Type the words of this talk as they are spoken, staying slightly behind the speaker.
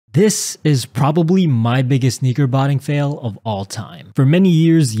This is probably my biggest sneaker botting fail of all time. For many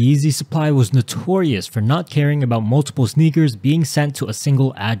years, Yeezy Supply was notorious for not caring about multiple sneakers being sent to a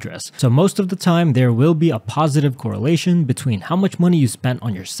single address. So most of the time, there will be a positive correlation between how much money you spent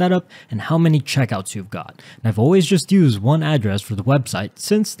on your setup and how many checkouts you've got. And I've always just used one address for the website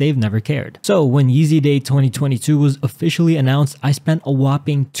since they've never cared. So when Yeezy Day 2022 was officially announced, I spent a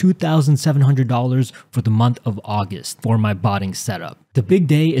whopping $2,700 for the month of August for my botting setup. The big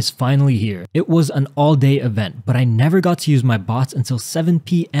day is finally here. It was an all-day event, but I never got to use my bots until 7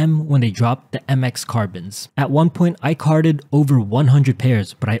 p.m. when they dropped the MX carbons. At one point, I carded over 100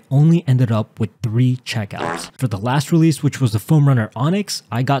 pairs, but I only ended up with 3 checkouts. For the last release, which was the Foam Runner Onyx,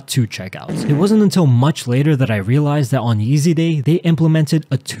 I got 2 checkouts. It wasn't until much later that I realized that on Yeezy Day, they implemented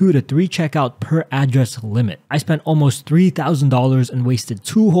a 2 to 3 checkout per address limit. I spent almost $3,000 and wasted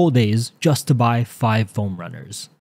 2 whole days just to buy 5 foam runners.